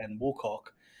Multiplex and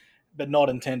Woolcock, but not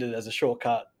intended as a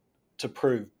shortcut to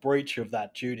prove breach of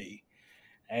that duty.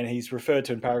 And he's referred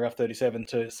to in paragraph 37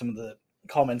 to some of the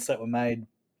comments that were made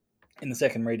in the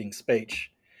second reading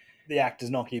speech. The Act does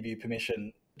not give you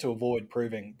permission to avoid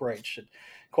proving breach.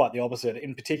 Quite the opposite.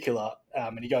 In particular,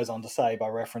 and he goes on to say, by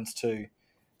reference to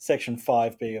Section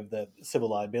 5B of the Civil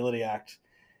Liability Act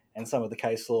and some of the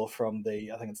case law from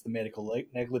I think it's the medical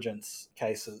negligence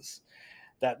cases,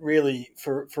 that really,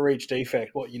 for each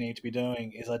defect, what you need to be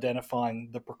doing is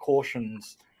identifying the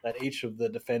precautions that each of the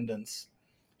defendants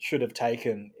should have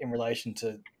taken in relation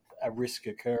to a risk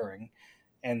occurring,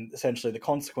 and essentially the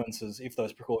consequences if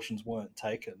those precautions weren't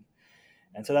taken.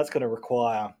 And so that's going to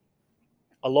require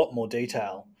a lot more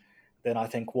detail than I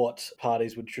think what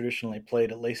parties would traditionally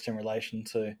plead, at least in relation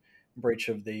to breach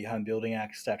of the Home Building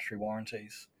Act statutory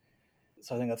warranties.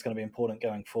 So I think that's going to be important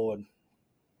going forward.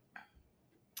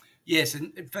 Yes,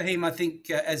 and Fahim, I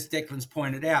think, as Declan's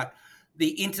pointed out, the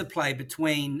interplay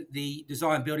between the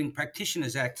Design Building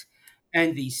Practitioners Act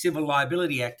and the Civil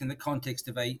Liability Act in the context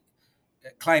of a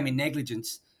claim in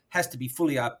negligence has to be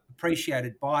fully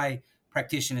appreciated by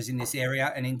practitioners in this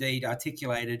area and indeed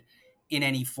articulated in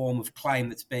any form of claim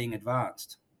that's being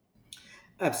advanced.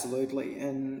 Absolutely.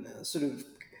 And sort of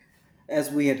as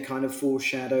we had kind of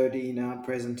foreshadowed in our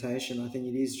presentation, I think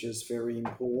it is just very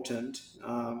important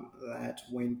that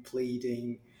when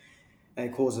pleading a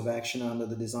cause of action under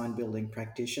the Design Building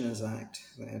Practitioners Act,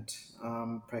 that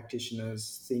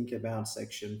practitioners think about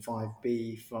Section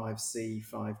 5B, 5C,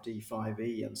 5D,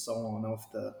 5E, and so on of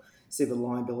the Civil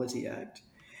Liability Act.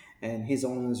 And His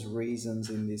Honour's reasons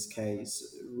in this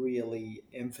case really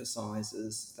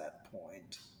emphasises that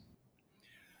point.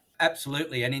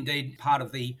 Absolutely, and indeed part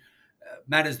of the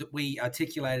matters that we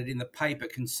articulated in the paper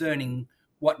concerning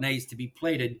what needs to be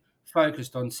pleaded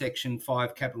focused on Section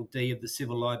 5 capital D of the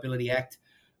Civil Liability Act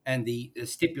and the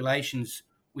stipulations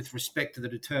with respect to the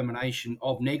determination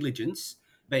of negligence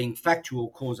being factual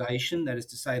causation, that is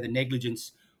to say the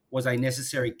negligence was a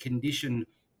necessary condition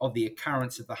of the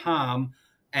occurrence of the harm,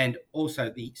 and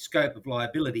also the scope of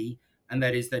liability, and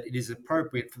that is that it is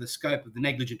appropriate for the scope of the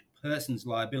negligent person's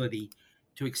liability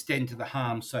to extend to the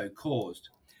harm so caused.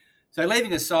 So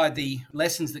leaving aside the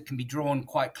lessons that can be drawn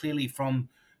quite clearly from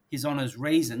His Honour's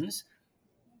reasons,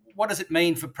 what does it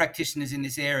mean for practitioners in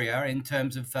this area in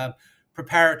terms of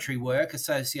preparatory work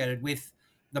associated with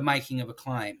the making of a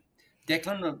claim?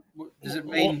 Declan, does it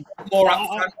mean more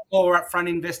upfront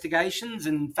investigations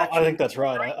and factual? I think that's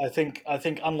right. I think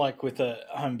unlike with a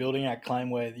Home Building Act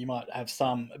claim where you might have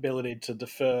some ability to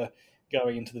defer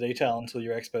going into the detail until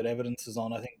your expert evidence is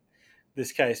on, I think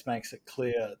this case makes it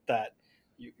clear that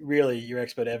really your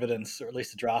expert evidence, or at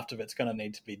least a draft of it's going to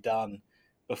need to be done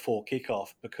before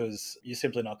kickoff, because you're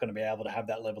simply not going to be able to have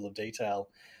that level of detail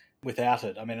without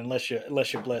it. I mean, unless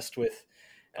you're blessed with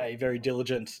a very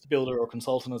diligent builder or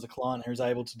consultant as a client who's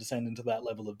able to descend into that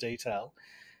level of detail,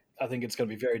 I think it's going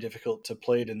to be very difficult to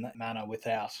plead in that manner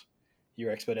without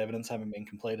your expert evidence having been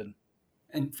completed.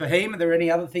 And Fahim, are there any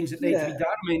other things that need to be done?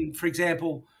 I mean, for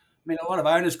example, a lot of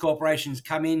owners' corporations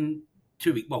come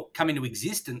into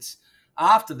existence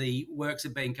after the works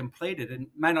have been completed and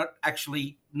may not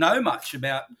actually know much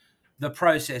about the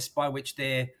process by which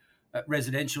their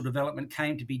residential development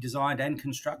came to be designed and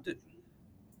constructed.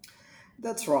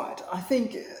 That's right. I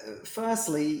think,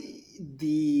 firstly,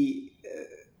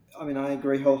 I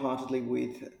agree wholeheartedly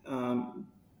with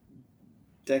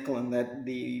Declan that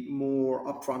the more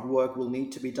upfront work will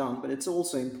need to be done, but it's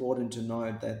also important to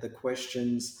note that the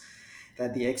questions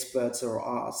that the experts are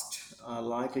asked are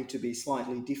likely to be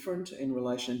slightly different in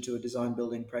relation to a Design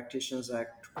Building Practitioners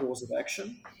Act cause of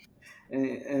action.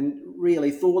 And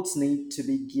really thoughts need to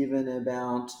be given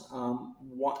about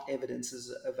what evidence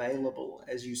is available,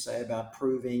 as you say, about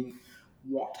proving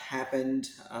what happened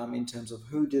in terms of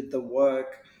who did the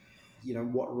work,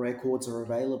 what records are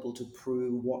available to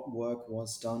prove what work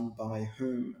was done by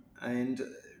whom. And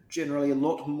generally a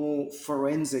lot more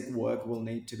forensic work will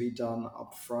need to be done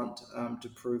up front to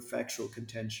prove factual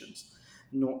contentions,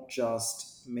 not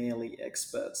just merely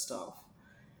expert stuff.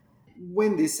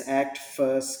 When this act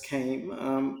first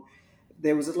came,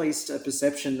 there was at least a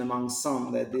perception among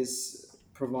some that this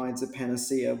provides a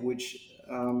panacea which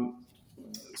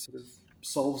sort of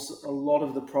solves a lot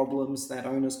of the problems that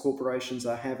owners' corporations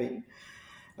are having.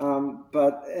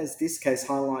 But as this case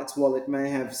highlights, while it may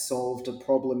have solved a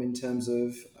problem in terms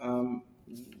of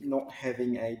not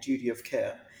having a duty of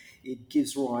care, it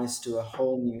gives rise to a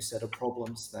whole new set of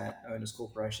problems that owners'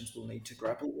 corporations will need to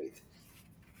grapple with.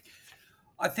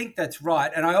 I think that's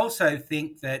right. And I also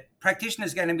think that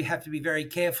practitioners are going to have to be very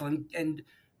careful and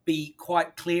be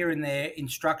quite clear in their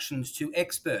instructions to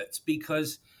experts,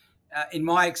 because in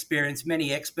my experience,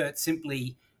 many experts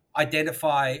simply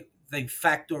identify the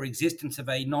fact or existence of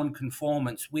a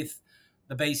non-conformance with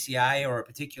the BCA or a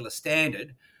particular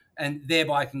standard, and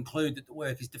thereby conclude that the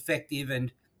work is defective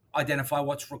and identify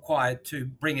what's required to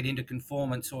bring it into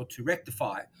conformance or to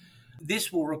rectify.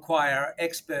 This will require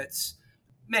experts,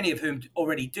 many of whom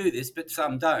already do this, but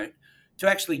some don't, to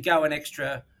actually go an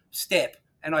extra step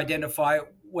and identify,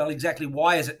 well, exactly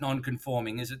why is it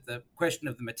non-conforming? Is it the question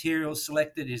of the materials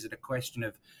selected? Is it a question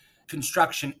of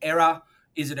construction error?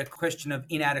 Is it a question of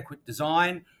inadequate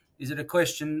design? Is it a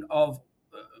question of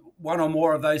one or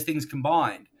more of those things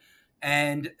combined?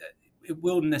 And it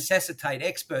will necessitate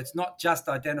experts not just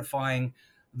identifying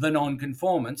the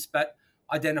non-conformance, but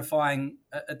identifying,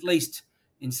 at least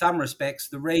in some respects,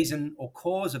 the reason or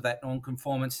cause of that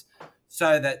non-conformance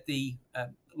so that the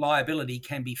liability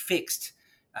can be fixed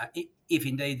if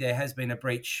indeed there has been a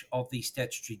breach of the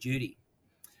statutory duty.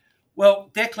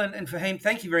 Well, Declan and Fahim,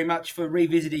 thank you very much for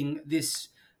revisiting this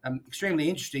extremely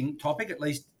interesting topic, at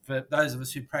least for those of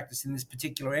us who practice in this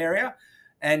particular area.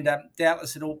 And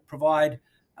doubtless it'll provide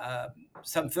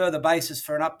some further basis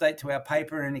for an update to our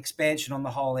paper and an expansion on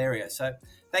the whole area. So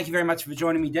thank you very much for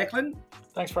joining me, Declan.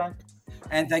 Thanks, Frank.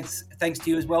 And thanks to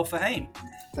you as well, Fahim.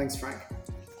 Thanks, Frank.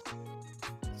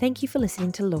 Thank you for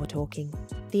listening to Law Talking.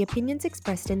 The opinions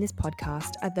expressed in this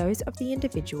podcast are those of the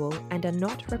individual and are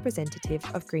not representative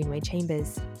of Greenway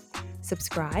Chambers.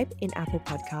 Subscribe in Apple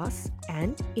Podcasts,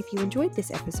 and if you enjoyed this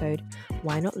episode,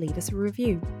 why not leave us a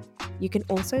review? You can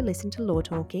also listen to Law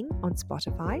Talking on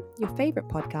Spotify, your favourite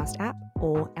podcast app,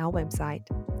 or our website.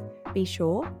 Be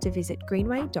sure to visit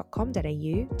greenway.com.au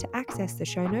to access the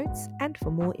show notes and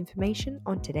for more information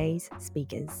on today's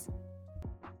speakers.